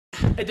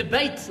A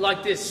debate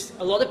like this,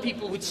 a lot of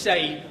people would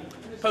say,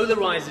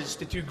 polarizes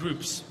the two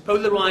groups.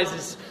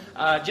 Polarizes,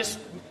 just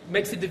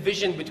makes the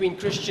division between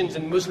Christians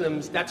and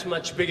Muslims that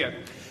much bigger.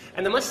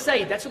 And I must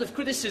say, that sort of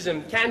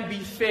criticism can be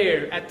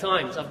fair at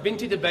times. I've been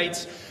to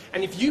debates,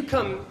 and if you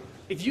come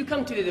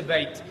to the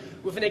debate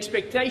with an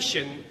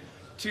expectation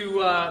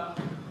to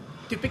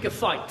pick a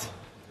fight,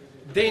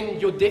 then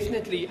you're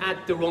definitely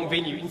at the wrong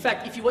venue. In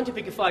fact, if you want to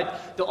pick a fight,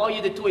 the Are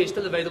You the Toy is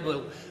still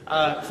available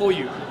for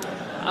you.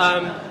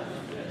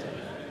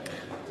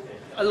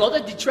 A lot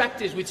of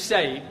detractors would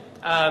say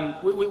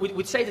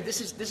that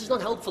this is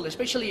not helpful,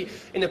 especially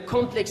in a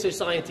complex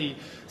society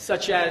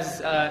such as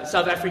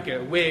South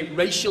Africa, where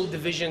racial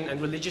division and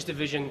religious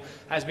division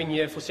has been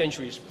here for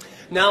centuries.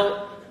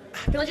 Now,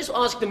 can I just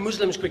ask the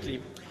Muslims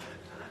quickly,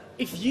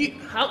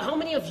 how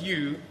many of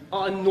you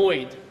are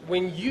annoyed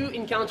when you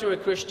encounter a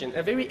Christian,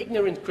 a very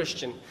ignorant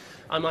Christian,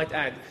 I might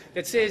add,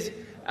 that says,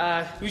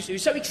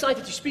 who's so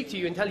excited to speak to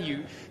you and tell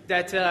you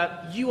that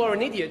you are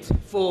an idiot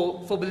for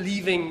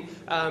believing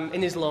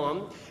in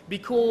Islam,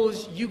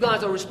 because you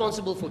guys are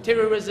responsible for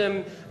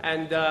terrorism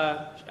and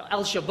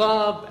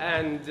Al-Shabaab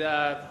and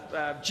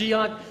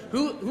jihad?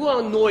 Who are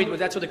annoyed with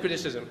that sort of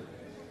criticism?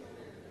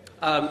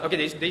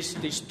 Okay,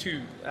 there's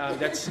two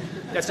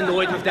that's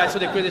annoyed with that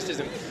sort of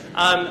criticism.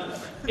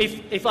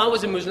 If I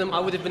was a Muslim, I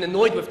would have been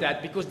annoyed with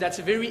that, because that's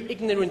a very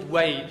ignorant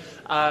way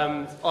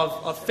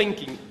of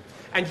thinking.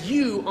 And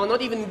you are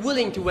not even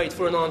willing to wait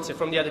for an answer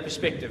from the other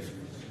perspective.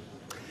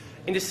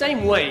 In the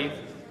same way,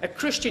 a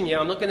Christian here,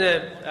 I'm not going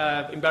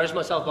to embarrass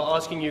myself by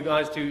asking you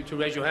guys to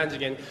raise your hands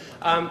again,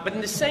 but in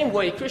the same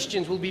way,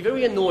 Christians will be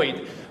very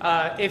annoyed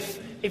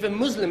if a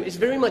Muslim is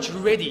very much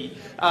ready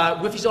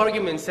with his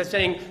arguments that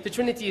saying the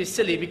Trinity is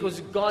silly because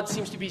God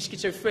seems to be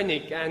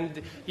schizophrenic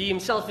and he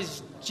himself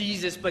is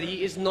Jesus, but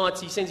he is not,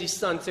 he sends his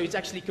son, so he's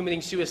actually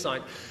committing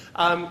suicide.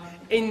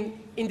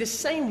 In the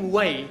same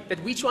way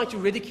that we try to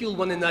ridicule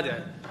one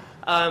another,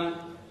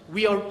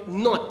 we are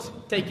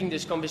not taking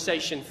this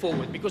conversation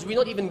forward, because we're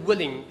not even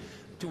willing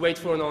to wait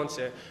for an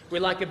answer.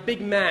 We're like a big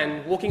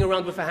man walking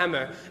around with a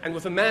hammer, and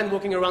with a man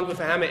walking around with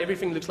a hammer,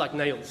 everything looks like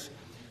nails.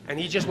 And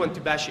he just wants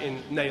to bash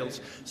in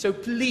nails. So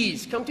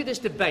please, come to this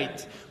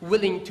debate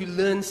willing to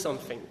learn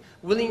something,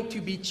 willing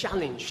to be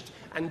challenged,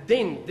 and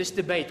then this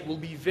debate will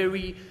be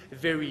very,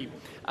 very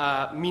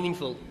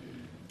meaningful.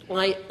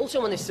 I also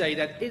want to say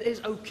that it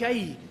is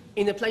okay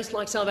in a place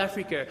like South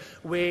Africa,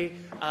 where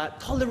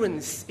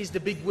tolerance is the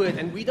big word,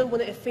 and we don't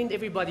want to offend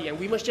everybody, and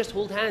we must just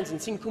hold hands and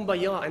sing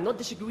Kumbaya and not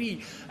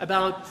disagree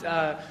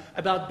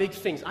about big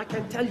things. I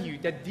can tell you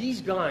that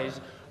these guys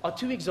are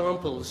two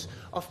examples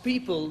of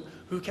people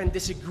who can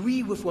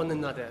disagree with one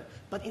another,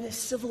 but in a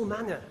civil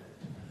manner.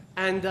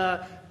 And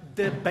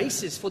the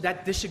basis for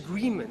that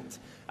disagreement,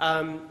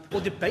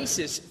 or the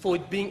basis for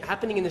it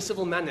happening in a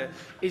civil manner,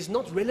 is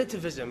not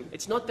relativism,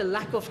 it's not the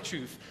lack of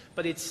truth,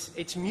 but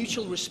it's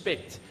mutual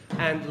respect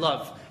and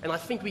love. And I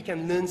think we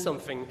can learn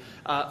something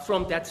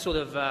from that sort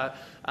of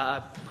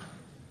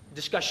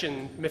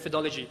discussion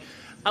methodology.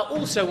 I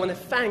also want to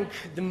thank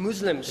the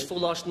Muslims for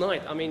last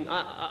night. I mean,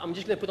 I'm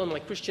just going to put on my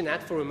Christian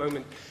hat for a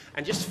moment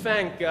and just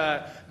thank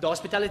the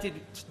hospitality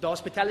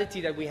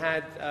that we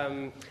had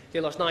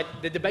here last night.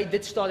 The debate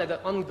did start at an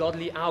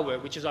ungodly hour,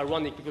 which is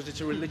ironic because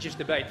it's a religious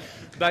debate.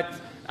 But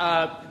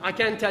I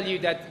can tell you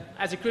that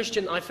as a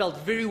Christian, I felt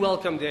very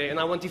welcome there, and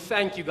I want to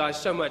thank you guys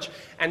so much.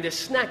 And the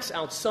snacks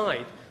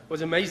outside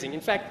was amazing.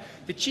 In fact,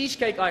 the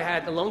cheesecake I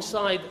had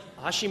alongside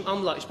Hashim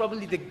Amla is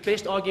probably the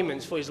best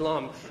arguments for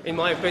Islam, in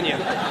my opinion.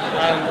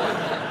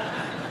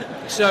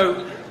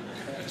 So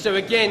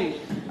again,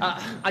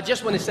 I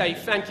just want to say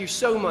thank you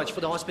so much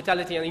for the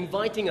hospitality and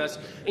inviting us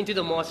into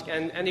the mosque,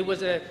 and it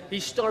was a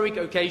historic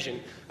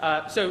occasion.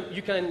 So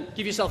you can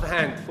give yourself a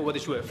hand for what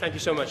it's worth. Thank you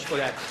so much for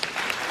that.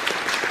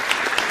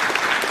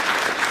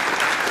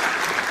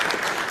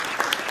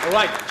 All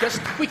right,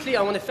 just quickly,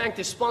 I want to thank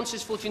the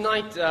sponsors for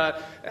tonight,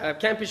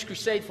 Campus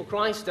Crusade for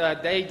Christ.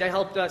 They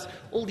helped us.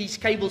 All these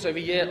cables over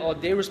here are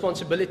their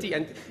responsibility,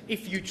 and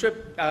if you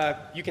trip,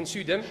 you can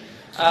sue them.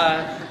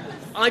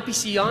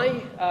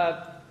 IPCI,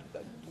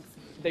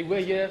 they were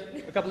here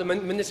a couple of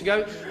minutes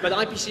ago, but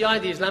IPCI,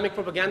 the Islamic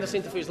Propaganda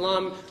Center for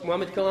Islam,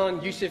 Muhammad Khan,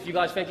 Yusuf, you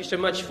guys, thank you so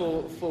much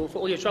for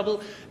all your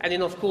trouble. And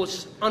then, of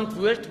course,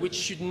 Antwoord, which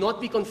should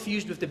not be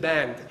confused with the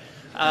band.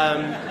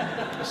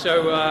 That's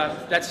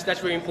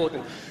very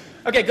important.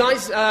 Okay,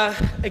 guys,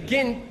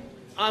 again,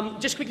 I'm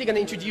just quickly going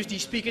to introduce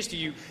these speakers to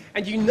you.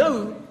 And you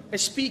know a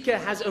speaker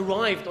has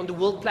arrived on the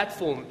world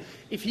platform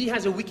if he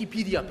has a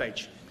Wikipedia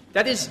page.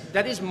 That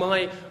is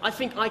my, I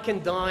think I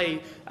can die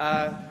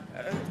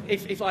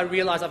if I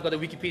realize I've got a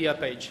Wikipedia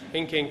page.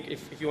 Hink, hink,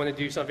 if you want to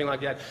do something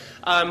like that.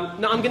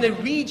 Now, I'm going to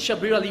read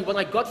Shabir Ali, what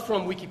I got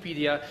from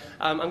Wikipedia.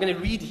 I'm going to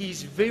read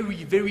his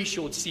very, very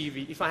short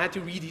CV. If I had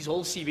to read his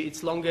whole CV,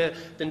 it's longer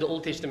than the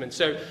Old Testament.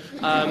 So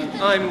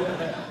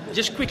I'm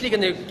just quickly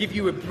going to give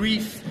you a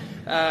brief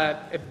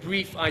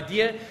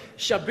idea.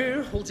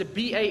 Shabir holds a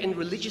BA in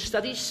Religious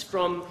Studies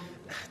from...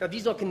 Now,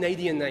 these are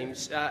Canadian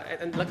names,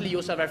 and luckily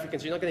you're South African,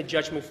 so you're not going to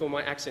judge me for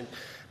my accent.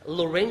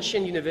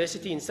 Laurentian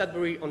University in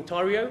Sudbury,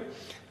 Ontario.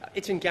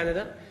 It's in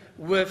Canada.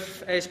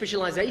 With a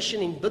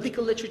specialization in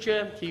biblical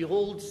literature, he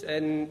holds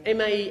an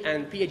MA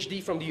and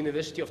PhD from the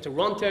University of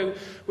Toronto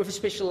with a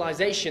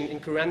specialization in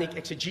Quranic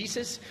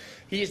Exegesis.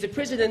 He is the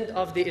president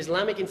of the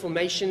Islamic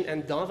Information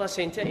and Dawah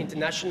Center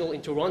International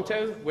in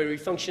Toronto, where he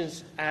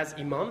functions as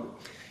imam.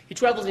 He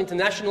travels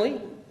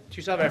internationally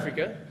to South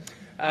Africa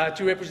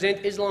to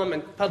represent Islam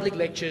and public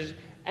lectures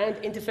and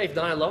interfaith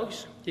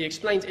dialogues. He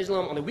explains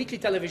Islam on a weekly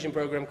television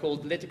program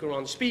called Let the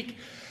Quran Speak.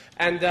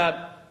 And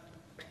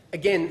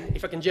again,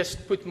 if I can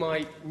just put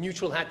my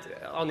neutral hat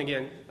on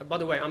again. By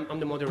the way, I'm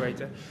the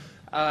moderator.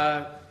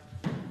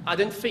 I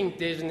don't think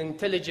there's an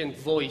intelligent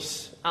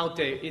voice out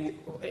there in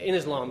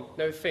Islam.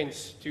 No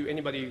offense to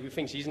anybody who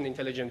thinks he's an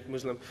intelligent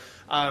Muslim.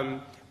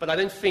 But I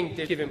don't think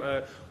they give him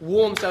a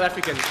warm South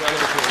African round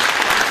of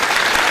applause.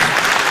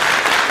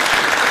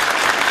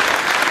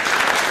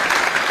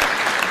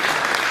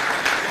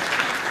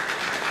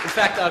 In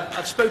fact,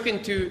 I've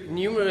spoken to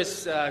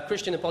numerous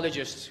Christian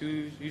apologists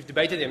who've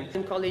debated him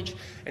in college,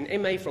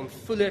 an MA from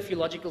Fuller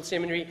Theological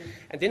Seminary,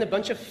 and then a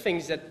bunch of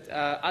things that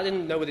I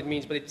didn't know what it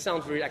means, but it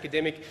sounds very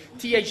academic.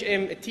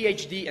 THM, a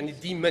THD, and a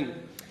D-Min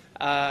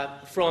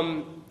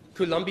from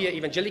Columbia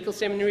Evangelical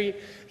Seminary.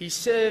 He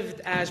served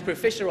as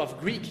professor of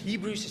Greek,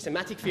 Hebrew,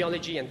 systematic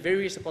theology, and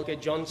various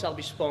apologetics. John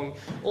Selby Spong,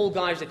 all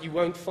guys that you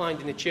won't find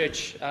in the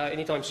church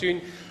anytime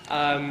soon,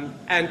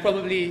 and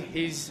probably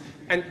his.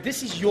 And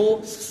this is your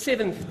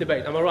 7th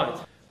debate, am I right?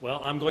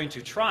 Well, I'm going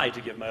to try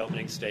to give my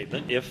opening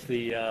statement if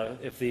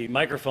the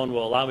microphone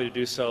will allow me to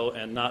do so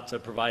and not to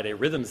provide a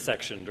rhythm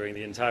section during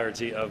the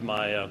entirety of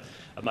my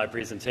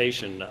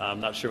presentation. I'm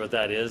not sure what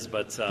that is,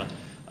 but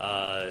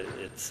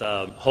it's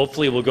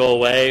hopefully will go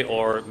away,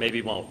 or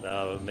maybe won't.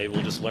 Maybe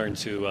we'll just learn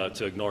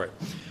to ignore it.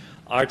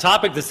 Our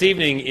topic this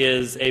evening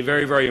is a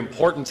very, very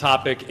important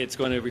topic. It's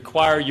going to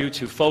require you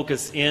to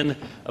focus in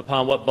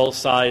upon what both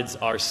sides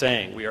are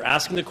saying. We are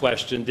asking the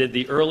question, did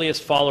the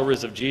earliest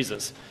followers of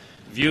Jesus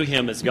view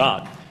him as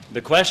God?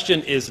 The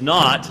question is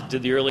not,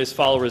 did the earliest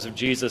followers of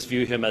Jesus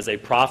view him as a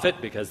prophet?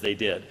 Because they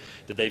did.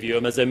 Did they view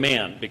him as a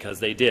man? Because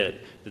they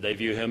did. Did they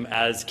view him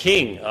as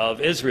king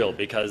of Israel?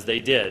 Because they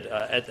did.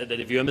 Did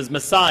they view him as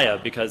Messiah?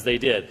 Because they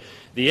did.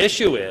 The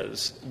issue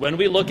is, when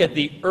we look at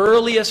the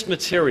earliest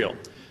material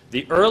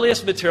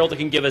that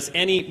can give us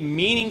any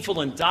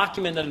meaningful and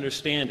documented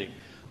understanding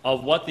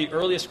of what the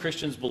earliest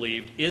Christians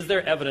believed, is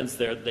there evidence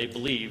there that they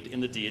believed in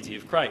the deity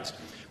of Christ?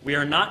 We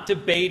are not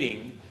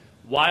debating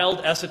wild,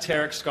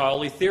 esoteric,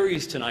 scholarly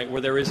theories tonight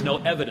where there is no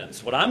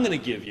evidence. What I'm going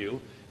to give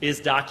you is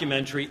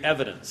documentary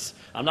evidence.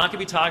 I'm not going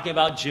to be talking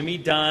about Jimmy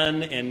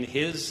Dunn and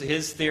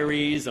his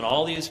theories and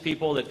all these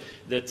people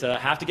that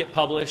have to get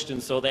published,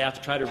 and so they have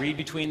to try to read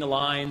between the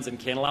lines and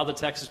can't allow the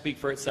text to speak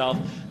for itself.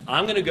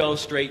 I'm going to go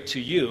straight to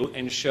you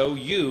and show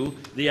you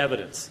the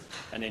evidence.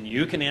 And then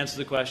you can answer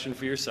the question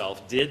for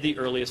yourself. Did the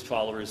earliest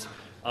followers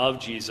of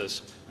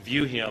Jesus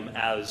view him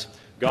as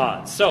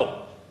God?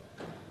 So,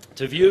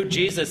 to view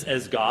Jesus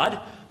as God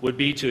would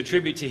be to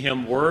attribute to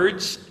him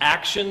words,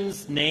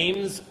 actions,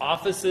 names,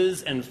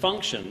 offices, and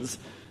functions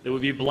that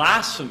would be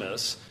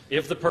blasphemous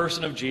if the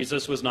person of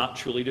Jesus was not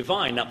truly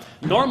divine. Now,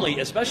 normally,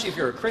 especially if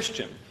you're a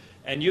Christian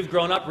and you've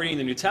grown up reading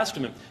the New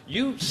Testament,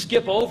 you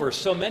skip over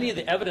so many of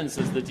the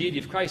evidences of the deity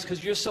of Christ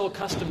because you're so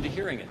accustomed to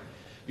hearing it.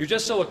 You're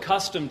just so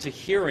accustomed to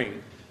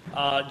hearing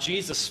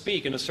Jesus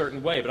speak in a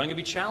certain way. But I'm going to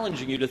be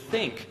challenging you to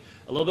think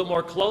a little bit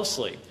more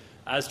closely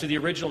as to the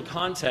original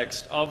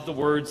context of the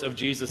words of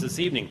Jesus this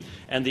evening.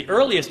 And the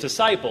earliest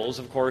disciples,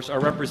 of course,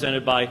 are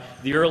represented by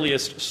the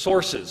earliest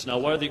sources. Now,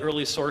 what are the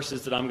earliest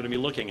sources that I'm going to be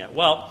looking at?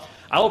 Well,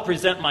 I will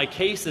present my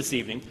case this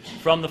evening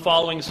from the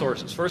following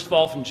sources. First of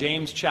all, from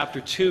James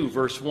chapter 2,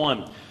 verse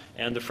 1,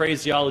 and the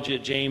phraseology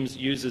that James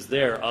uses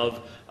there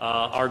of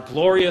our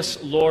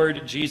glorious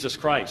Lord Jesus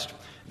Christ.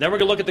 Then we're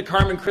going to look at the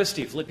Carmen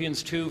Christi,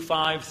 Philippians 2,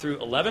 5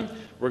 through 11.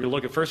 We're going to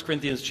look at 1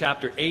 Corinthians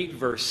chapter 8,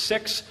 verse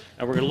 6.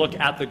 And we're going to look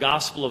at the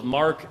Gospel of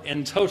Mark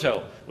in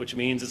toto, which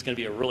means it's going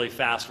to be a really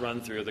fast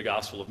run through the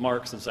Gospel of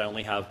Mark, since I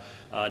only have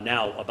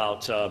now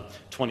about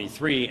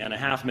 23 and a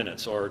half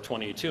minutes or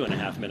 22 and a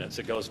half minutes.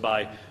 It goes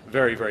by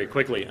very, very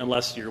quickly,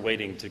 unless you're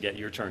waiting to get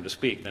your turn to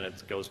speak. Then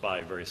it goes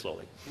by very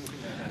slowly.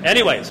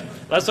 Anyways,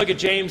 let's look at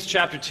James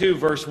chapter 2,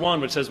 verse 1,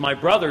 which says, "My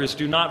brothers,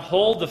 do not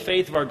hold the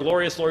faith of our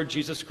glorious Lord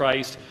Jesus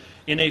Christ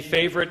in a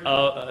spirit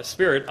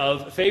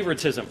of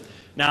favoritism."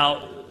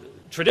 Now,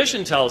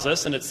 tradition tells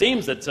us, and it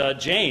seems that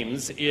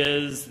James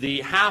is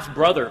the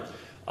half-brother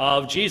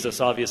of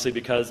Jesus, obviously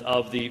because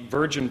of the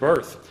virgin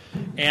birth.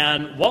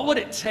 And what would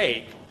it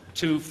take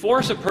to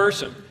force a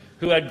person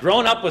who had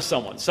grown up with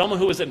someone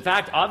who was, in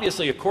fact,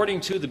 obviously, according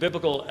to the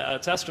biblical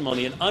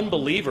testimony, an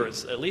unbeliever,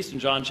 at least in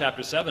John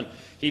chapter 7,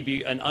 he'd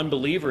be an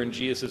unbeliever in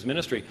Jesus'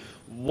 ministry.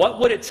 What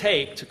would it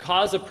take to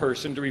cause a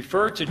person to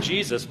refer to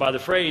Jesus by the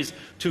phrase,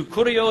 "tu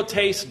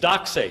kuriotes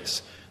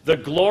doxes," the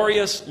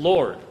glorious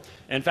Lord?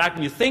 In fact,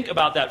 when you think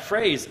about that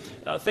phrase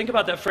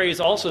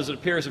also as it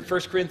appears in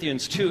 1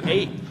 Corinthians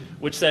 2:8,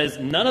 which says,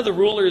 "None of the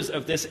rulers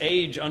of this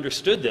age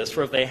understood this,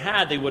 for if they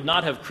had, they would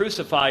not have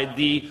crucified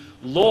the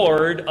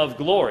Lord of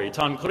glory."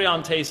 Ton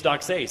Kuriantes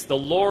doxes, the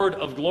Lord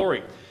of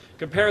glory.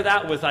 Compare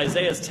that with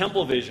Isaiah's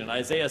temple vision,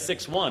 Isaiah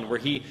 6:1, where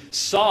he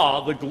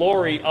saw the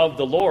glory of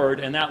the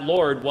Lord, and that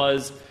Lord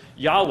was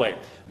Yahweh.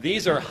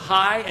 These are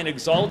high and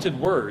exalted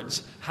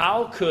words.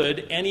 How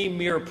could any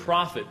mere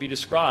prophet be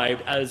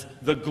described as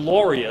the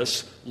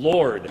glorious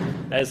Lord?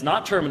 That is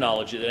not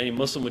terminology that any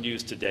Muslim would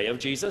use today of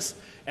Jesus,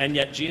 and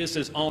yet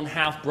Jesus' own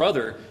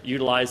half-brother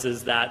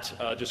utilizes that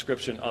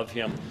description of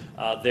him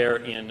there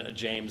in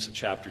James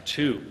chapter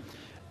 2.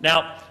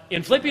 Now,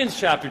 in Philippians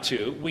chapter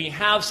 2, we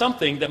have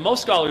something that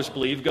most scholars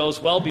believe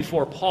goes well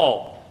before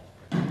Paul.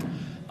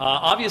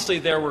 Obviously,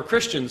 there were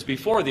Christians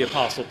before the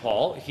Apostle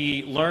Paul.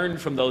 He learned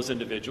from those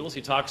individuals.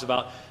 He talks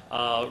about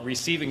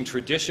receiving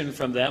tradition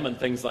from them and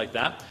things like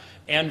that.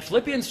 And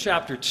Philippians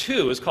chapter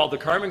 2 is called the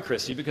Carmen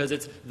Christi because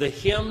it's the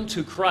hymn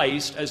to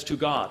Christ as to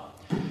God.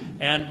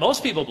 And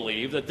most people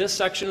believe that this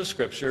section of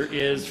Scripture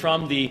is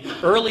from the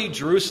early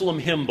Jerusalem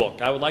hymn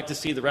book. I would like to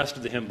see the rest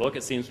of the hymn book.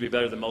 It seems to be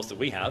better than most that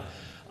we have.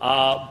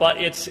 But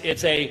it's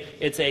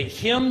a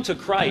hymn to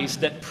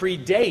Christ that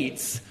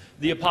predates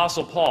the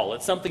Apostle Paul.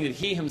 It's something that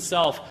he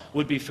himself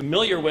would be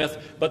familiar with,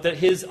 but that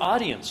his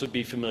audience would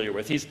be familiar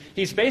with.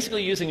 He's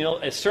basically using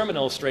a sermon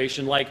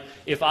illustration like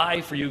if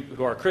I, for you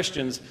who are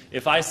Christians,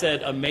 if I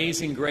said,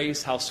 "Amazing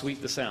grace, how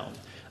sweet the sound."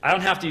 I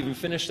don't have to even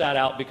finish that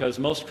out because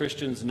most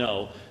Christians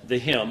know the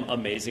hymn,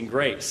 Amazing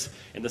Grace.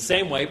 In the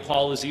same way,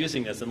 Paul is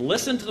using this. And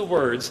listen to the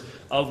words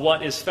of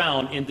what is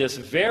found in this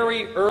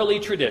very early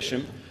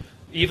tradition,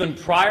 even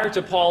prior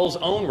to Paul's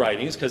own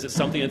writings, because it's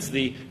something that's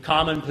the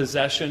common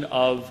possession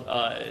of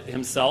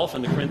himself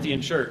and the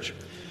Corinthian church.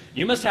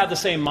 "You must have the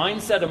same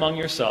mindset among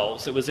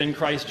yourselves that was in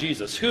Christ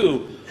Jesus,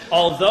 who,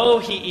 although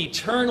he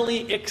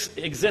eternally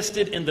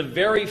existed in the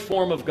very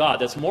form of God,"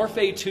 that's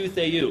morphe tou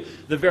theou,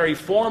 the very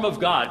form of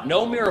God,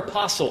 no mere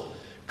apostle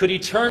could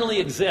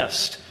eternally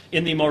exist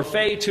in the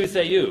morphe tou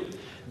theou,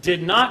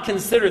 "did not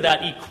consider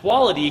that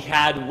equality he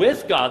had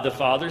with God the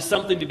Father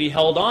something to be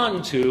held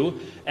on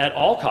to at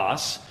all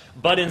costs,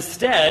 but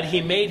instead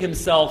he made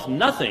himself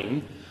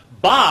nothing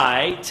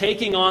by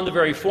taking on the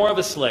very form of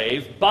a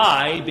slave,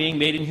 by being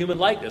made in human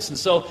likeness." And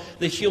so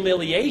the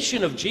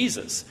humiliation of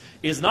Jesus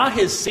is not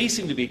his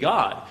ceasing to be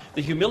God.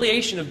 The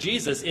humiliation of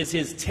Jesus is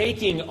his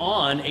taking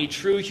on a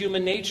true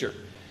human nature.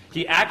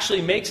 He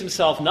actually makes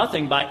himself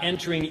nothing by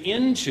entering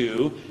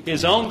into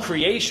his own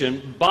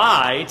creation,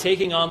 by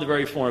taking on the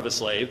very form of a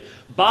slave,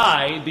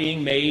 by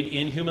being made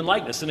in human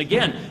likeness. And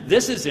again,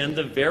 this is in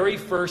the very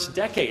first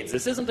decades.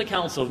 This isn't the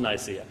Council of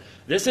Nicaea.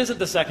 This isn't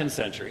the 2nd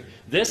century.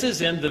 This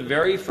is in the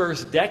very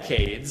first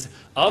decades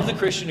of the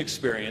Christian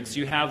experience.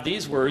 You have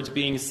these words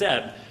being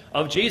said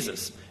of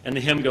Jesus. And the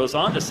hymn goes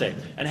on to say,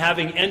 "And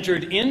having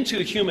entered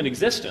into human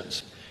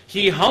existence,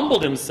 he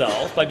humbled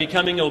himself by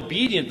becoming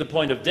obedient to the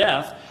point of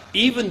death,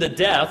 even the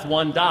death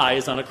one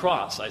dies on a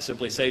cross." I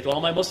simply say to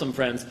all my Muslim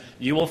friends,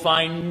 you will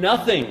find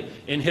nothing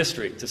in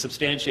history to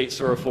substantiate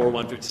Surah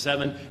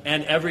 4:1-7,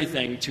 and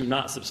everything to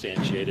not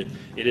substantiate it.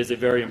 It is a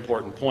very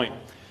important point.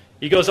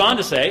 He goes on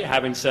to say,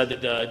 having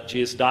said that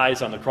Jesus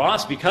dies on the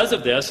cross, "Because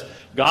of this,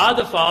 God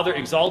the Father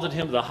exalted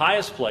him to the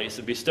highest place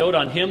and bestowed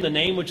on him the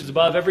name which is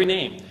above every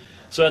name,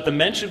 so that the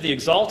mention of the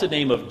exalted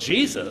name of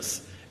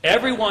Jesus,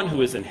 everyone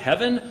who is in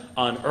heaven,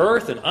 on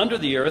earth, and under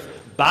the earth,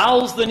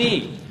 bows the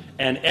knee,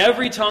 and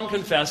every tongue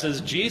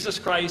confesses Jesus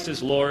Christ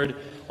is Lord,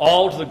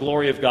 all to the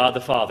glory of God the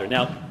Father."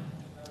 Now,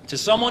 to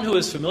someone who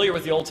is familiar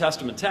with the Old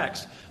Testament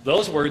text,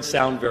 those words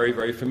sound very,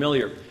 very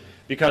familiar.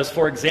 Because,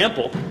 for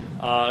example,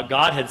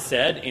 God had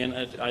said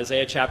in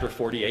Isaiah chapter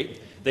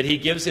 48 that he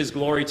gives his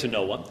glory to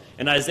no one.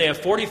 In Isaiah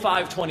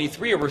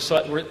 45:23,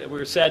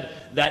 we're said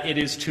that it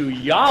is to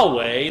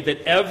Yahweh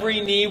that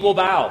every knee will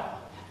bow.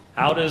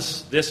 How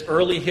does this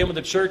early hymn of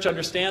the church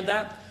understand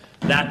that?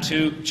 That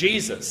to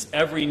Jesus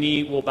every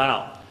knee will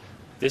bow.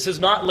 This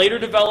is not later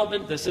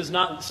development. This is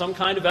not some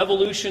kind of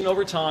evolution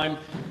over time.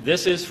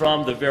 This is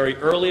from the very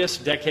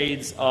earliest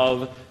decades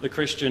of the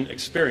Christian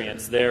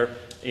experience there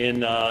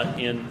in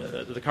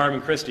the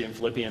Carmen Christi in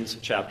Philippians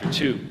chapter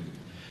 2.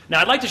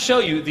 Now, I'd like to show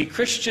you the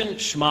Christian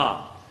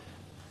Shema.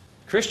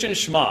 Christian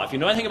Shema. If you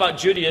know anything about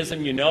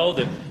Judaism, you know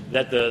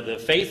that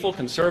the faithful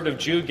conservative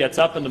Jew gets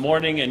up in the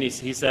morning and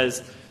he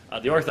says,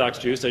 the Orthodox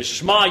Jew says,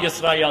 "Shema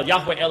Yisrael,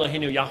 Yahweh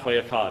Eloheinu,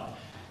 Yahweh Echad."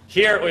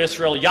 Hear, O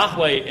Israel,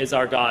 Yahweh is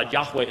our God,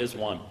 Yahweh is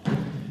one.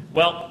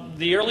 Well,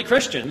 the early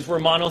Christians were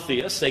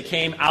monotheists. They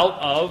came out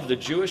of the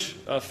Jewish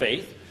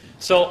faith.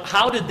 So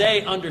how did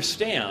they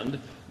understand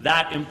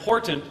that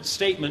important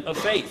statement of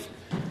faith?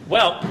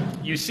 Well,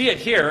 you see it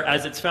here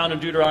as it's found in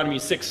Deuteronomy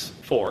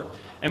 6:4.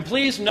 And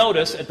please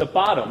notice at the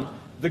bottom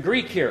the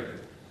Greek here.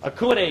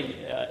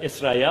 Akure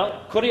Israel,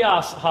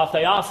 kurias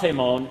hathayas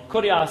hemon,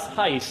 kurias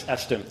hais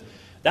estim.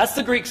 That's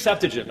the Greek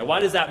Septuagint. Now, why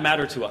does that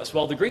matter to us?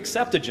 Well, the Greek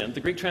Septuagint, the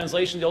Greek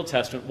translation of the Old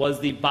Testament, was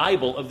the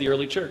Bible of the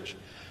early church.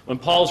 When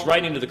Paul's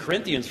writing to the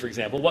Corinthians, for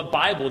example, what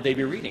Bible would they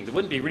be reading? They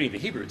wouldn't be reading the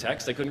Hebrew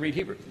text. They couldn't read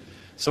Hebrew.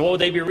 So what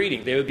would they be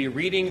reading? They would be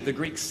reading the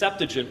Greek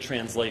Septuagint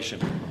translation.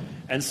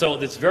 And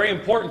so it's very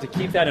important to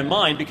keep that in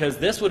mind, because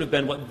this would have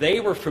been what they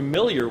were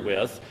familiar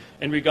with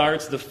in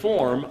regards to the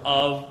form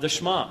of the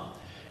Shema.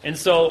 And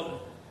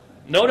so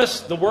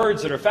notice the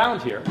words that are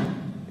found here.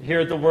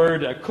 Here the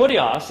word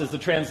kurios is the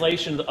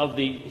translation of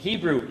the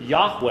Hebrew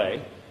Yahweh.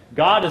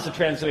 God is the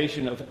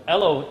translation of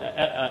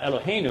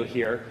Eloheinu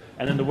here.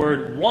 And then the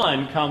word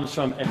one comes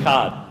from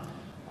Echad.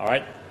 All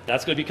right?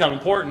 That's going to become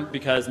important,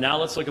 because now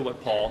let's look at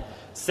what Paul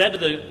said to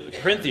the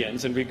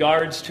Corinthians in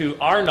regards to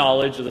our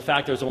knowledge of the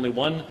fact there's only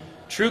one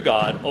true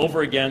God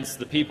over against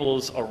the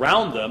peoples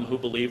around them who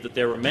believed that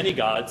there were many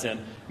gods and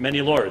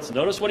many lords.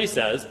 Notice what he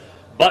says.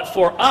 But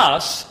for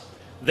us,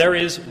 there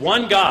is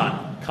one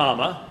God,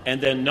 comma,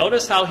 and then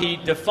notice how he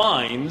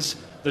defines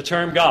the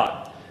term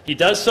God. He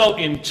does so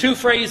in two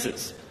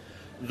phrases.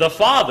 The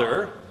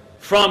Father,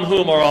 from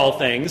whom are all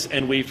things,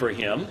 and we for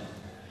him,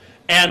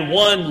 and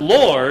one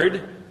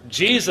Lord,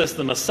 Jesus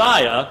the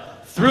Messiah,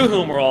 through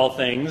whom are all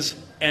things,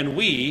 and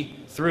we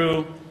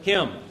through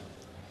him.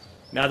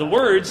 Now the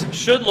words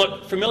should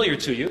look familiar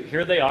to you.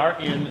 Here they are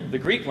in the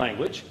Greek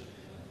language.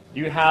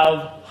 You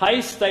have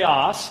Hais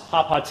Theos,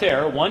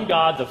 Hapater, one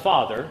God the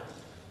Father,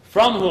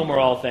 from whom are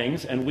all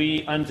things, and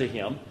we unto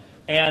him.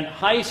 And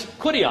Hais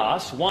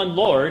Kurios, one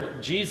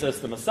Lord, Jesus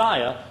the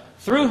Messiah,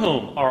 through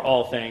whom are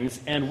all things,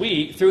 and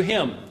we through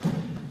him.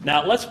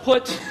 Now let's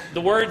put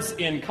the words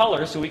in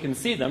color so we can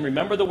see them.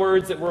 Remember the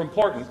words that were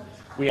important.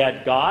 We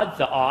had God,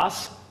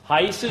 Theos,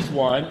 Hais is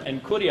one,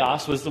 and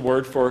Kurios was the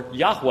word for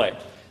Yahweh.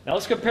 Now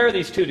let's compare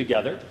these two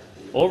together.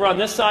 Over on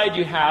this side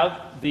you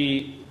have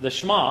the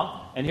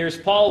Shema, and here's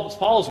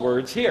Paul's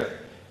words here.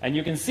 And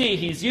you can see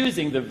he's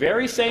using the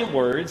very same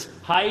words,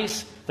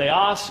 Hais,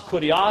 Theos,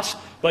 Kurios,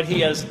 but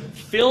he has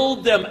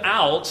filled them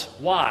out.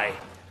 Why?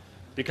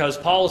 Because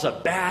Paul's a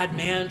bad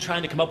man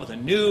trying to come up with a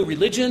new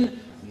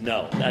religion?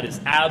 No, that is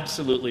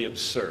absolutely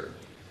absurd.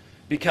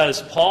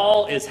 Because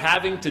Paul is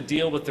having to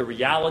deal with the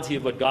reality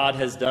of what God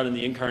has done in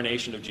the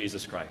incarnation of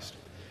Jesus Christ.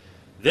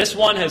 This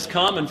one has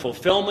come in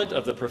fulfillment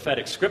of the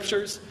prophetic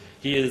scriptures.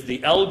 He is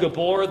the El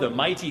Gabor, the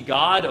mighty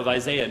God of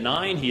Isaiah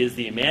 9. He is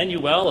the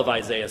Emmanuel of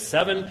Isaiah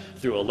 7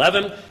 through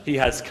 11. He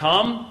has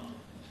come.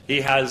 He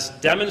has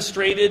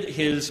demonstrated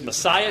his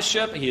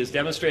messiahship. He has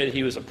demonstrated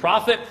he was a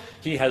prophet.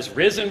 He has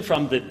risen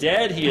from the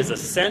dead. He has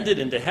ascended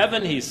into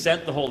heaven. He's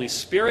sent the Holy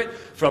Spirit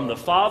from the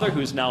Father,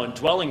 who's now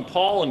indwelling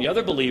Paul and the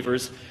other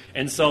believers.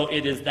 And so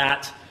it is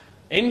that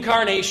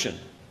incarnation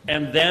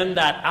and then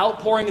that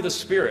outpouring of the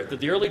Spirit that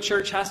the early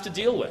church has to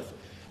deal with.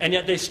 And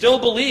yet they still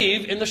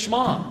believe in the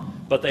Shema.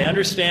 But they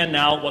understand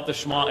now what the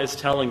Shema is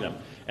telling them.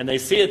 And they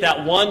see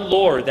that one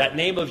Lord, that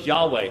name of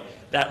Yahweh,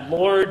 that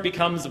Lord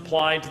becomes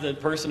applied to the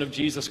person of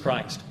Jesus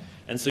Christ.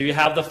 And so you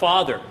have the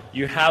Father,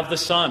 you have the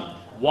Son.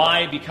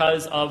 Why?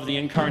 Because of the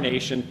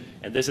incarnation.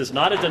 And this is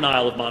not a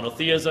denial of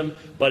monotheism,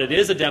 but it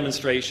is a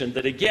demonstration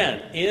that,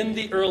 again, in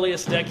the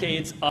earliest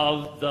decades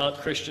of the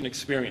Christian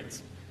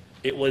experience,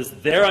 it was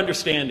their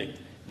understanding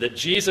that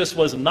Jesus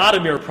was not a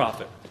mere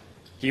prophet.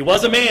 He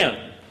was a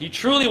man. He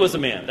truly was a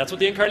man. That's what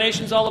the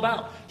incarnation is all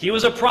about. He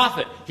was a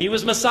prophet. He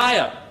was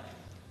Messiah.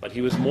 But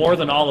he was more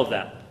than all of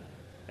that.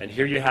 And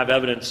here you have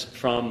evidence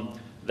from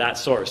that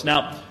source.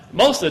 Now,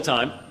 most of the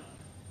time,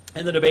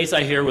 in the debates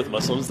I hear with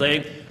Muslims,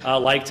 they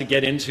like to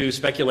get into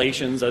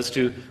speculations as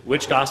to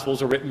which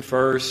Gospels are written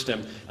first.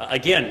 And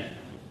again,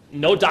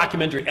 no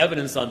documentary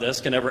evidence on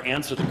this can ever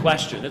answer the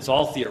question. It's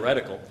all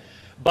theoretical.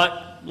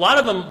 But a lot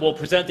of them will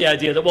present the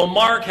idea that, well,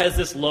 Mark has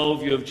this low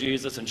view of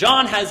Jesus, and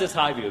John has this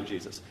high view of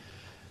Jesus.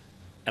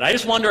 And I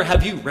just wonder,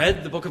 have you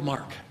read the book of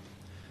Mark?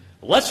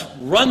 Let's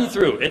run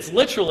through. It's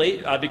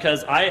literally,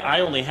 because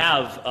I only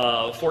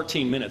have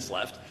 14 minutes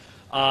left,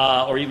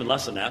 or even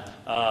less than that.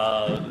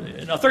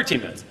 No, 13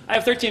 minutes. I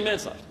have 13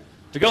 minutes left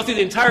to go through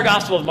the entire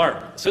Gospel of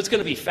Mark. So it's going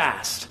to be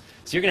fast.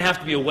 So you're going to have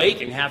to be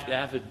awake and have to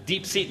have a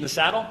deep seat in the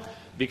saddle,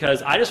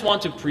 because I just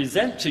want to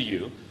present to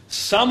you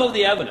some of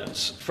the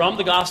evidence from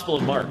the Gospel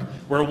of Mark,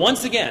 where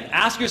once again,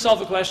 ask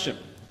yourself a question.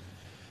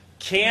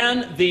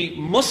 Can the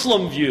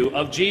Muslim view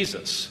of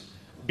Jesus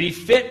be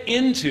fit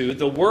into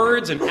the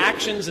words and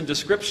actions and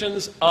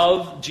descriptions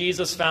of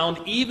Jesus found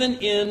even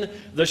in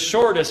the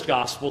shortest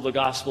gospel, the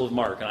Gospel of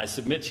Mark? And I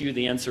submit to you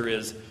the answer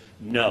is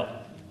no.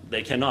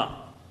 They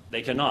cannot.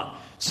 They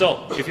cannot.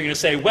 So, if you're going to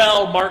say,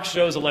 well, Mark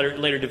shows a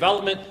later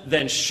development,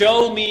 then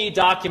show me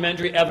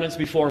documentary evidence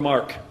before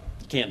Mark.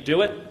 You can't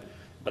do it,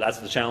 but that's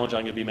the challenge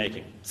I'm going to be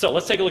making. So,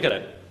 let's take a look at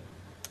it.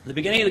 The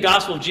beginning of the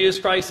Gospel of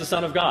Jesus Christ, the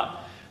Son of God.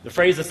 The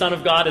phrase the Son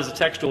of God is a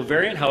textual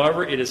variant.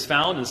 However, it is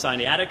found in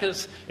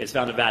Sinaiticus. It's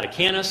found in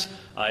Vaticanus.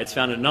 It's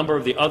found in a number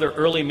of the other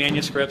early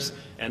manuscripts.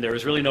 And there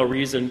is really no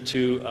reason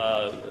to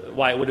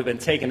why it would have been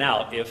taken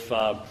out if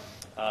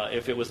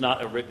it was not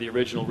the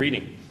original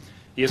reading.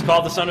 He is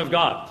called the Son of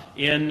God.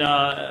 In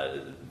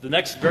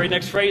the very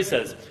next phrase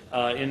says,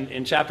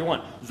 in chapter 1,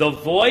 the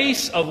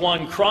voice of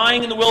one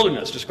crying in the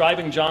wilderness,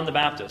 describing John the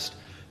Baptist.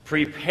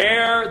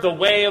 Prepare the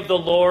way of the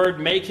Lord,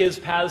 make his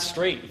paths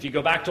straight. If you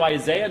go back to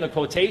Isaiah, the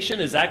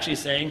quotation is actually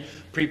saying,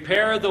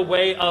 prepare the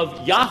way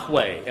of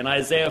Yahweh in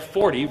Isaiah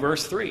 40,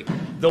 verse 3.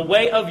 The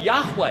way of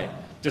Yahweh,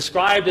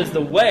 described as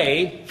the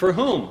way for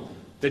whom?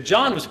 that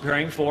John was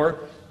preparing for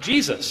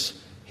Jesus,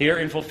 here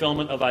in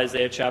fulfillment of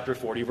Isaiah chapter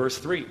 40, verse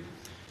 3.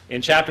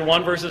 In chapter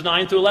 1, verses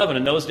 9 through 11,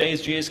 in those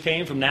days Jesus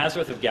came from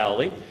Nazareth of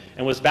Galilee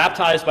and was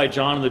baptized by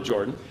John in the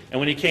Jordan. And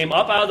when he came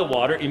up out of the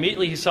water,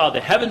 immediately he saw the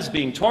heavens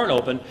being torn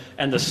open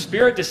and the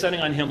Spirit descending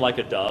on him like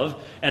a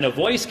dove. And a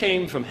voice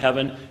came from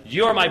heaven,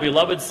 "You are my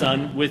beloved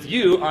Son, with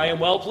you I am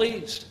well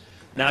pleased."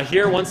 Now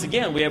here, once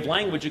again, we have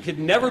language that could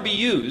never be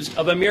used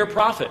of a mere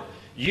prophet.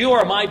 You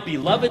are my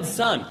beloved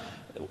Son.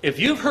 If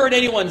you've heard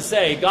anyone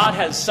say God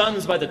has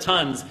sons by the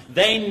tons,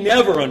 they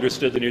never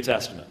understood the New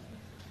Testament.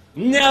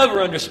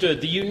 Never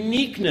understood the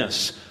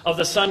uniqueness of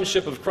the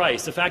sonship of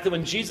Christ. The fact that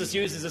when Jesus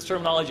uses this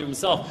terminology of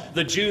himself,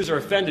 the Jews are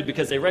offended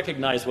because they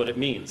recognize what it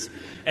means.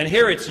 And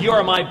here it's, "You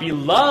are my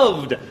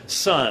beloved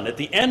Son." At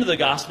the end of the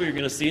gospel, you're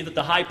going to see that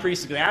the high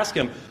priest is going to ask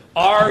him,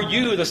 "Are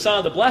you the Son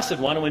of the Blessed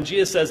One?" And when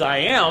Jesus says, "I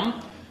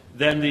am,"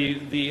 then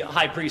the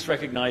high priest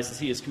recognizes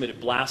he has committed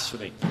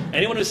blasphemy.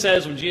 Anyone who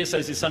says, when Jesus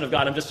says he's Son of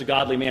God, "I'm just a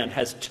godly man,"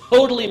 has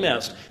totally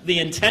missed the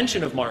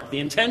intention of Mark, the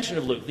intention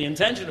of Luke, the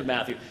intention of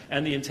Matthew,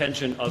 and the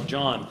intention of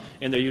John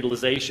in their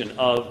utilization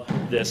of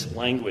this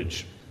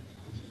language.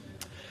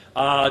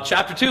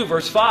 Chapter 2,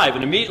 verse 5,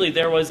 "And immediately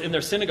there was in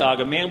their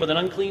synagogue a man with an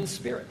unclean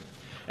spirit.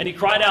 And he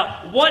cried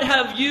out, 'What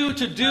have you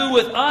to do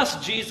with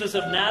us, Jesus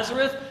of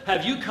Nazareth?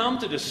 Have you come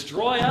to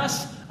destroy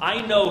us?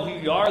 I know who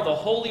you are, the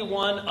Holy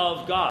One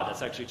of God.'"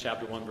 That's actually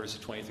chapter 1, verses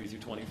 23 through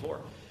 24.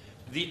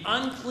 The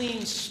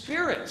unclean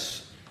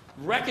spirits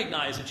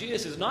recognize that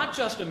Jesus is not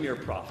just a mere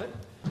prophet.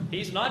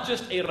 He's not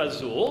just a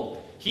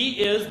Rasul.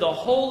 He is the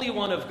Holy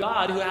One of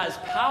God who has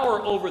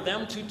power over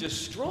them to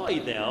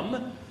destroy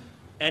them.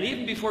 And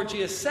even before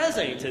Jesus says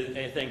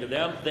anything to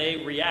them, they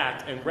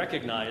react and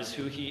recognize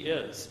who he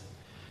is.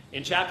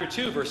 In chapter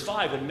 2, verse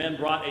 5, when men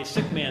brought a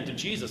sick man to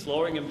Jesus,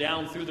 lowering him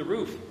down through the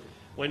roof,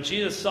 when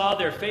Jesus saw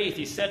their faith,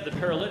 he said to the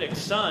paralytic,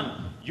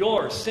 "Son,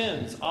 your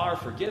sins are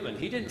forgiven."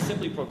 He didn't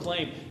simply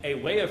proclaim a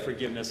way of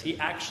forgiveness. He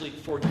actually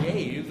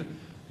forgave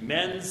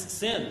men's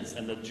sins.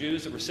 And the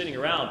Jews that were sitting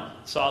around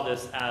saw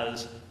this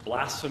as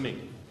blasphemy.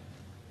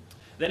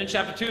 Then in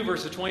chapter 2,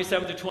 verses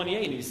 27 to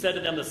 28, he said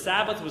to them, "The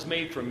Sabbath was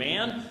made for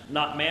man,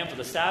 not man for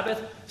the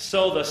Sabbath.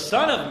 So the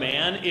Son of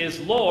Man is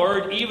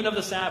Lord even of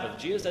the Sabbath."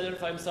 Jesus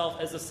identified himself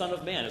as the Son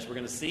of Man. As we're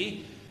going to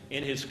see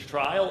in his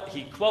trial,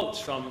 he quotes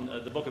from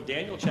the book of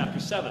Daniel, chapter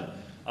 7,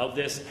 of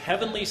this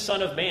heavenly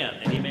Son of Man,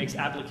 and he makes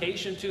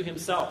application to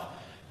himself.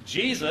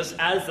 Jesus,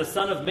 as the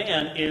Son of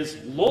Man, is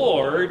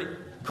Lord,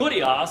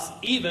 kurios,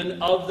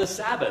 even of the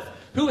Sabbath.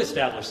 Who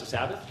established the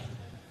Sabbath?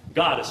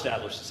 God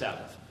established the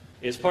Sabbath.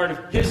 It is part of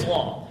his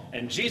law,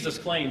 and Jesus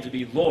claimed to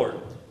be Lord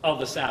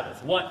of the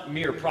Sabbath. What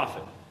mere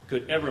prophet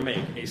could ever make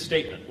a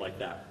statement like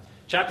that?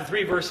 Chapter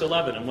 3, verse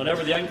 11, "And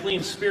whenever the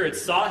unclean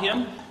spirits saw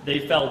him, they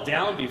fell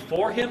down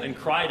before him and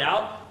cried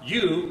out,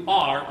 'You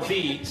are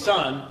the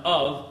Son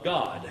of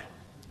God.'"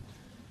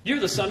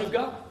 You're the Son of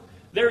God.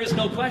 There is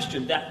no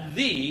question that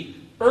the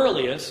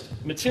earliest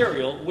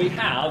material we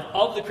have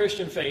of the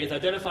Christian faith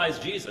identifies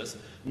Jesus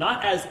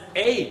not as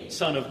a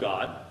Son of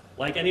God,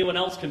 like anyone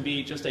else can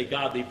be just a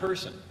godly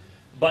person.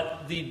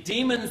 But the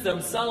demons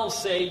themselves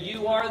say,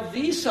 "You are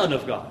the Son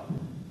of God.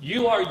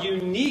 You are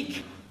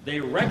unique." They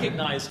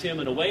recognized him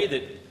in a way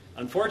that,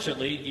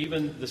 unfortunately,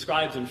 even the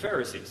scribes and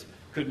Pharisees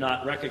could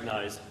not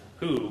recognize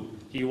who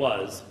he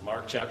was.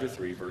 Mark chapter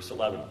 3, verse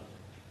 11.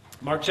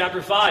 Mark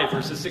chapter 5,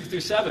 verses 6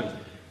 through 7.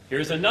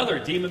 Here's another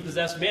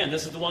demon-possessed man.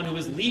 This is the one who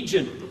is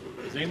Legion.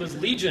 His name was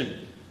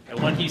Legion. "And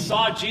when he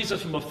saw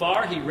Jesus from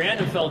afar, he ran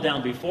and fell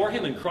down before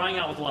him, and crying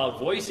out with a loud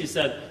voice, he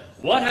said,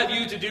 'What have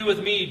you to do with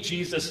me,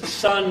 Jesus,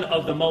 Son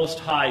of the Most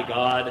High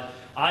God?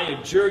 I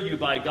adjure you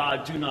by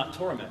God, do not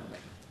torment me.'"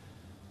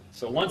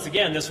 So once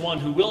again, this one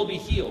who will be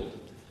healed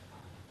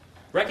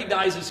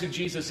recognizes who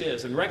Jesus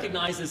is, and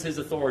recognizes his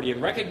authority,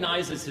 and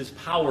recognizes his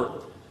power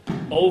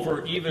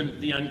over even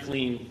the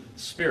unclean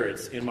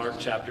spirits in Mark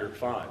chapter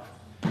 5.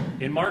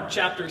 In Mark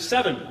chapter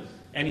 7,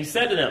 "And he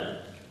said to them,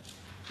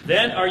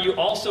 'Then are you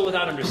also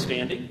without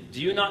understanding?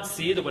 Do you not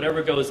see that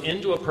whatever goes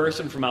into a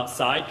person from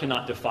outside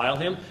cannot defile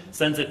him,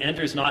 since it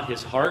enters not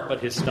his heart, but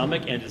his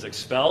stomach, and is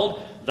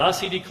expelled? Thus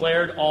he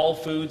declared all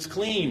foods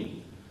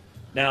clean.'"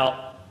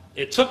 Now,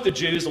 it took the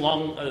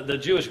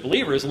Jewish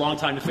believers, a long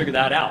time to figure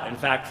that out. In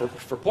fact,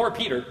 for poor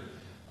Peter,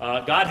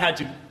 God had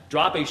to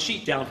drop a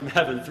sheet down from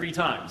heaven 3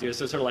 times. He was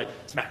sort of like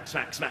smack,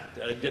 smack, smack,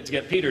 to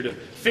get Peter to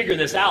figure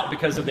this out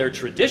because of their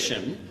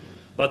tradition.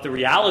 But the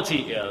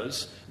reality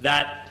is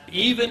that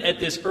even at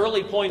this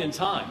early point in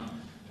time,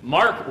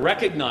 Mark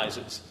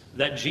recognizes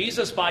that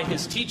Jesus, by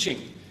his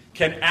teaching,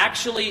 can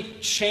actually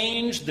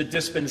change the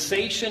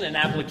dispensation and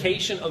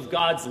application of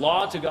God's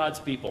law to God's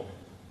people.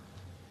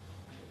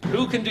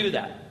 Who can do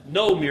that?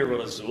 No mere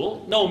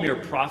Rasul, no mere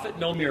prophet,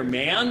 no mere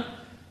man.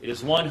 It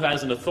is one who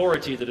has an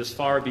authority that is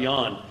far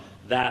beyond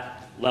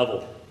that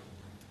level.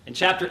 In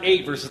chapter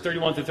 8, verses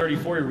 31 through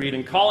 34, we read,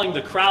 "And calling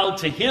the crowd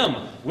to him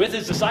with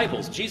his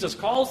disciples," Jesus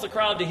calls the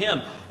crowd to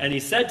him, and he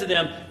said to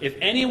them, "If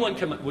anyone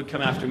would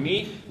come after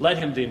me, let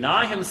him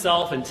deny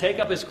himself and take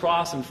up his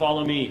cross and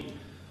follow me.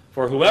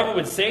 For whoever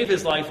would save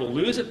his life will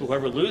lose it.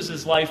 Whoever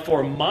loses life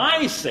for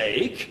my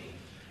sake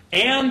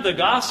and the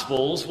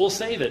gospel's will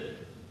save it.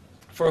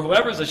 For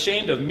whoever is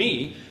ashamed of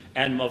me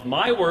and of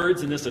my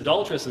words in this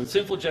adulterous and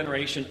sinful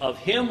generation, of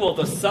him will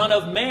the Son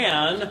of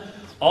Man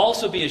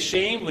also be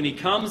ashamed when he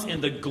comes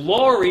in the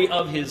glory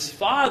of his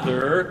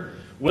Father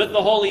with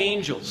the holy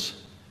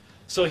angels.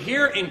 So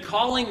here, in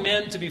calling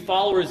men to be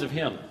followers of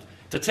him,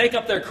 to take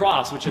up their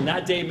cross, which in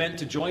that day meant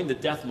to join the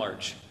death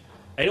march.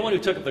 Anyone who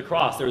took up the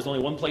cross, there was only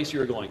one place you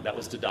were going. That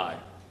was to die.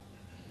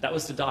 That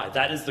was to die.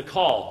 That is the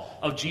call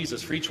of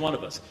Jesus for each one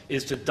of us,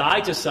 is to die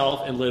to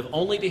self and live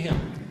only to him.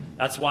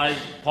 That's why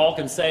Paul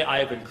can say, I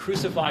have been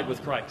crucified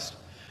with Christ.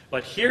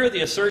 But here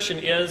the assertion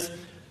is,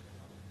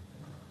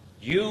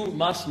 you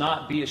must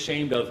not be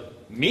ashamed of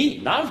me,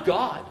 not of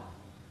God.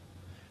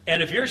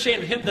 And if you're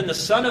ashamed of him, then the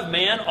Son of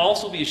Man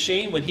also be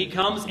ashamed when he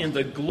comes in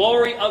the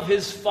glory of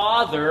his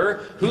Father.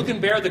 Who can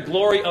bear the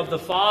glory of the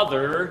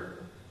Father?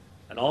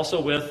 And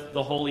also with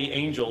the holy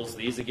angels.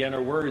 These again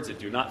are words that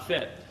do not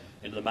fit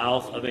into the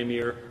mouth of a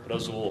mere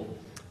Rasul.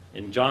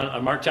 In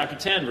Mark chapter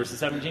 10, verses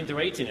 17 through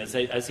 18,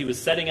 as he was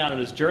setting out on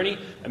his journey,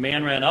 a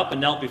man ran up and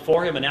knelt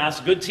before him and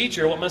asked, Good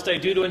teacher, what must I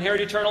do to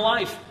inherit eternal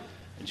life?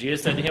 And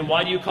Jesus said to him,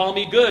 Why do you call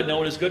me good? No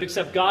one is good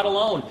except God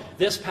alone.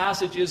 This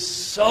passage is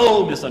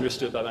so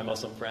misunderstood by my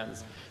Muslim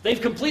friends.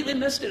 They've completely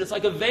missed it. It's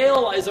like a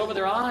veil lies over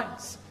their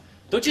eyes.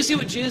 Don't you see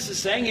what Jesus is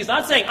saying? He's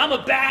not saying, I'm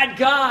a bad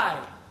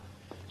guy.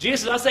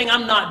 Jesus is not saying,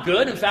 I'm not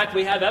good. In fact,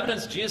 we have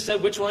evidence. Jesus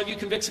said, which one of you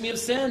convicts me of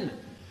sin?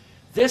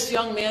 This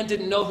young man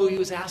didn't know who he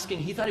was asking.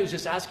 He thought he was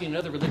just asking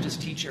another religious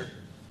teacher.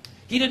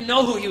 He didn't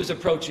know who he was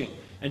approaching.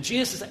 And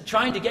Jesus is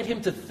trying to get him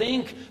to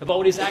think about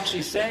what he's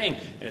actually saying.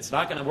 And it's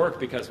not going to work,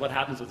 because what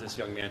happens with this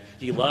young man?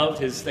 He loved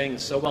his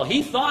things so well.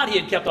 He thought he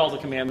had kept all the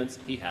commandments.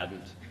 He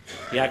hadn't.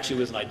 He actually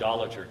was an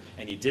idolater.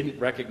 And he didn't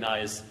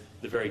recognize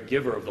the very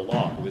giver of the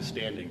law who was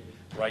standing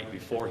right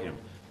before him.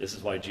 This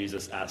is why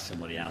Jesus asks him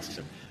what he asks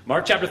him.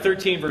 Mark chapter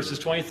 13, verses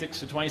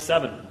 26 to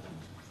 27.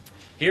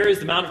 Here is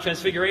the Mount of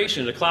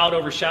Transfiguration. A cloud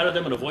overshadowed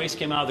them, and a voice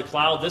came out of the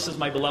cloud. This is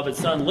my beloved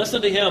Son.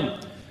 Listen to him.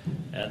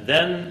 And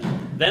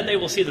then they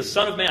will see the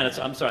Son of Man. It's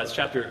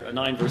chapter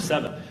 9, verse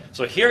 7.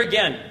 So here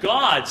again,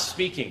 God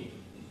speaking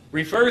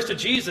refers to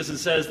Jesus and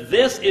says,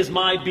 This is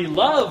my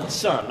beloved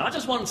Son. Not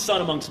just one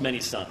son amongst many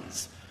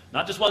sons.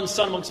 Not just one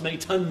son amongst many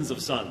tons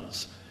of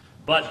sons.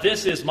 But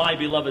this is my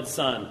beloved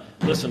Son.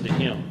 Listen to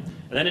him.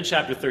 And then in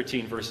chapter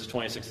 13, verses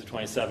 26 to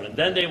 27, and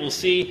then they will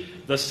see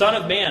the Son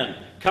of Man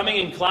coming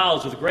in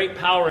clouds with great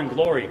power and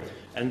glory.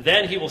 And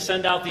then he will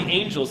send out the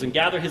angels and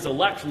gather his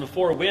elect from the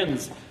four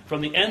winds, from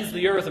the ends of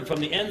the earth and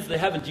from the ends of the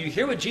heaven. Do you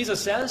hear what Jesus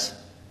says?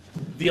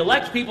 The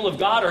elect people of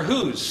God are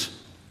whose?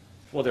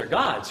 Well, they're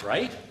God's,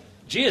 right?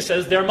 Jesus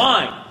says, they're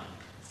mine.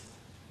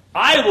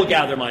 I will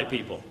gather my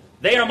people.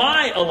 They are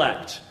my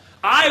elect.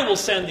 I will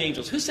send the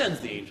angels. Who sends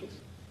the angels?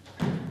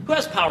 Who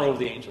has power over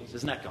the angels?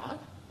 Isn't that God?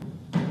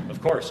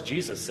 Of course,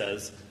 Jesus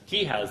says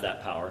he has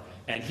that power,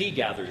 and he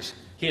gathers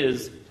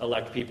his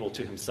elect people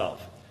to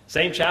himself.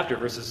 Same chapter,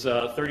 verses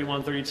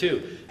 31,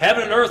 32.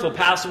 Heaven and earth will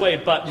pass away,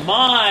 but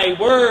my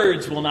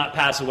words will not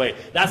pass away.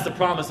 That's the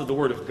promise of the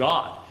Word of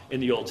God in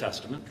the Old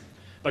Testament.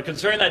 But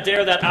concerning that day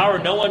or that hour,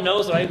 no one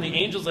knows, not even the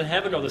angels in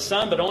heaven or the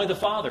Son, but only the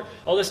Father.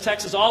 Oh, this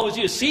text is always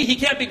used. See, he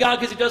can't be God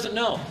because he doesn't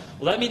know.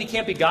 Well, that mean he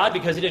can't be God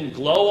because he didn't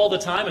glow all the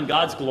time and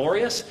God's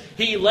glorious?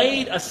 He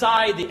laid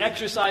aside the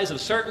exercise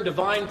of certain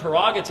divine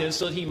prerogatives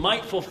so that he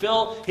might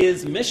fulfill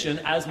his mission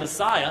as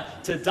Messiah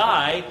to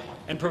die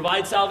and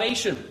provide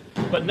salvation.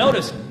 But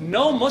notice,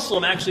 no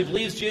Muslim actually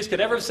believes Jesus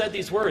could ever have said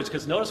these words,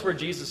 because notice where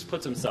Jesus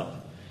puts himself.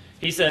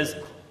 He says,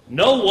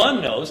 no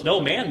one knows, no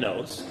man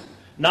knows,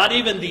 not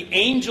even the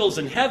angels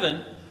in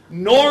heaven,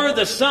 nor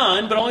the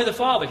Son, but only the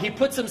Father. He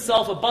puts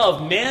himself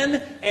above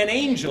men and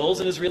angels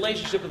in his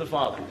relationship with the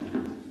Father.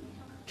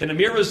 Can a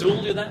mere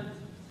Rasul do that?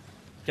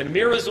 Can a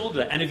mere Rasul do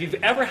that? And if you've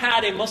ever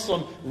had a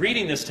Muslim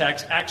reading this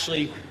text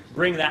actually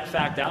bring that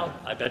fact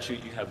out, I bet you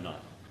have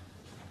not.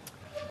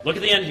 Look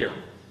at the end here.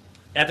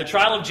 At the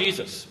trial of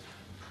Jesus,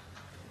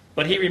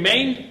 but he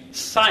remained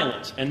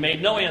silent and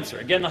made no answer.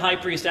 Again, the high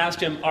priest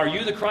asked him, Are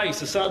you the Christ,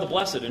 the Son of the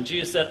Blessed? And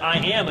Jesus said, I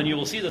am, and you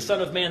will see the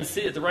Son of Man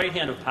sit at the right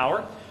hand of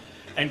power,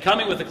 and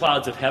coming with the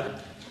clouds of heaven.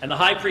 And the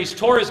high priest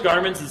tore his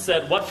garments and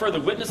said, What further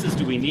witnesses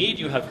do we need?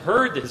 You have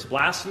heard his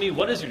blasphemy.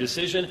 What is your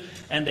decision?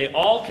 And they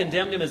all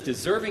condemned him as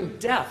deserving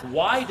death.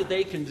 Why did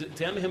they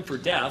condemn him for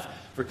death,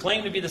 for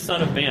claiming to be the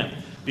Son of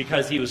Man?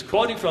 Because he was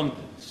quoting from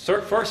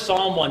first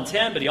Psalm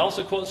 110, but he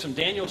also quotes from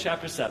Daniel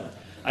chapter 7.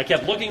 I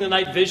kept looking in the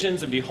night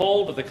visions, and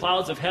behold, with the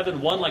clouds of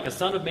heaven, one like a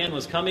son of man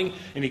was coming,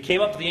 and he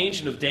came up to the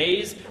Ancient of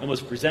Days, and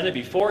was presented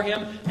before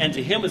him, and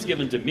to him was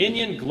given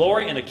dominion,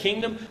 glory, and a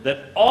kingdom,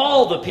 that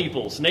all the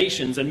peoples,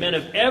 nations, and men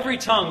of every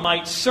tongue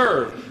might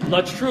serve.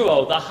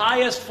 Latruo, the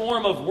highest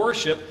form of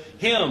worship,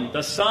 him,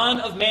 the Son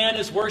of Man,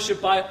 is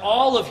worshipped by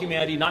all of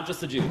humanity, not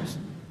just the Jews.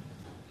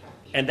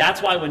 And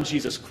that's why when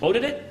Jesus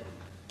quoted it,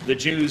 the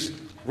Jews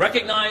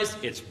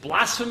recognized it's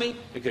blasphemy.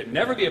 It could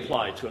never be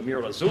applied to Amir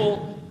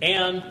Rasul,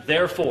 and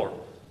therefore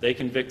they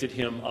convicted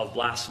him of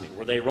blasphemy.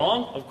 Were they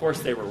wrong? Of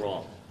course they were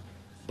wrong.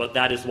 But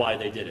that is why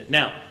they did it.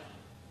 Now,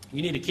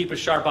 you need to keep a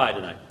sharp eye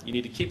tonight. You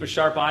need to keep a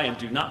sharp eye and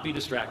do not be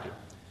distracted.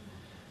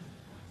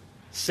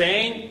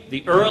 Saying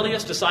the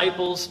earliest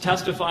disciples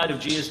testified of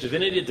Jesus'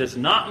 divinity does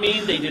not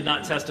mean they did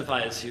not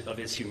testify of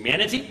his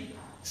humanity,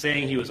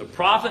 saying he was a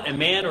prophet, a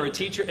man, or a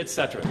teacher,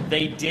 etc.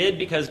 They did,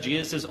 because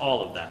Jesus is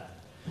all of that.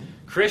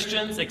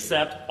 Christians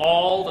accept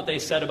all that they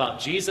said about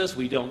Jesus.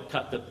 We don't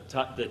cut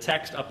the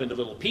text up into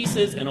little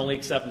pieces and only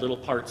accept little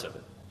parts of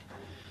it.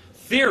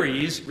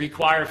 Theories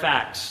require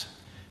facts.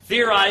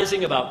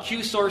 Theorizing about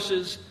Q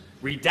sources,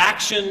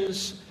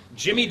 redactions,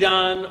 Jimmy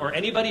Dunn, or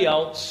anybody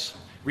else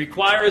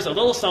requires a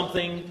little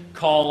something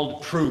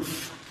called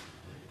proof.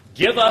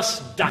 Give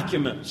us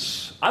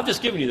documents. I've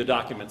just given you the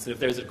documents. If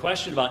there's a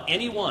question about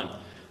any one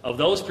of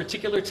those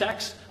particular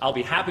texts, I'll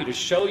be happy to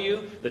show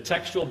you the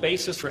textual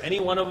basis for any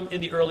one of them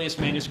in the earliest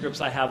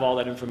manuscripts. I have all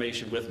that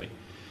information with me.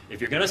 If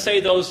you're going to say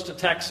those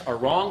texts are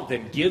wrong,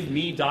 then give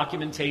me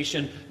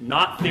documentation,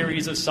 not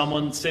theories of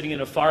someone sitting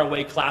in a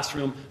faraway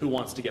classroom who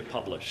wants to get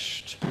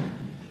published.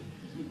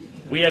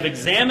 We have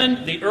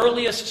examined the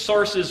earliest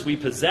sources we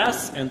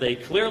possess, and they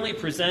clearly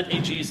present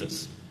a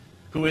Jesus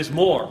who is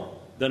more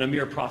than a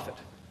mere prophet.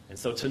 And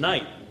so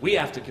tonight, we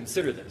have to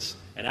consider this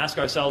and ask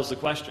ourselves the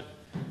question,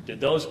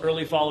 did those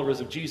early followers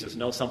of Jesus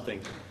know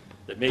something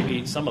that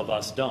maybe some of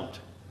us don't?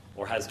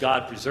 Or has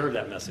God preserved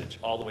that message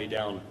all the way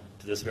down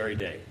to this very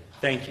day?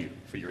 Thank you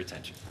for your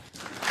attention.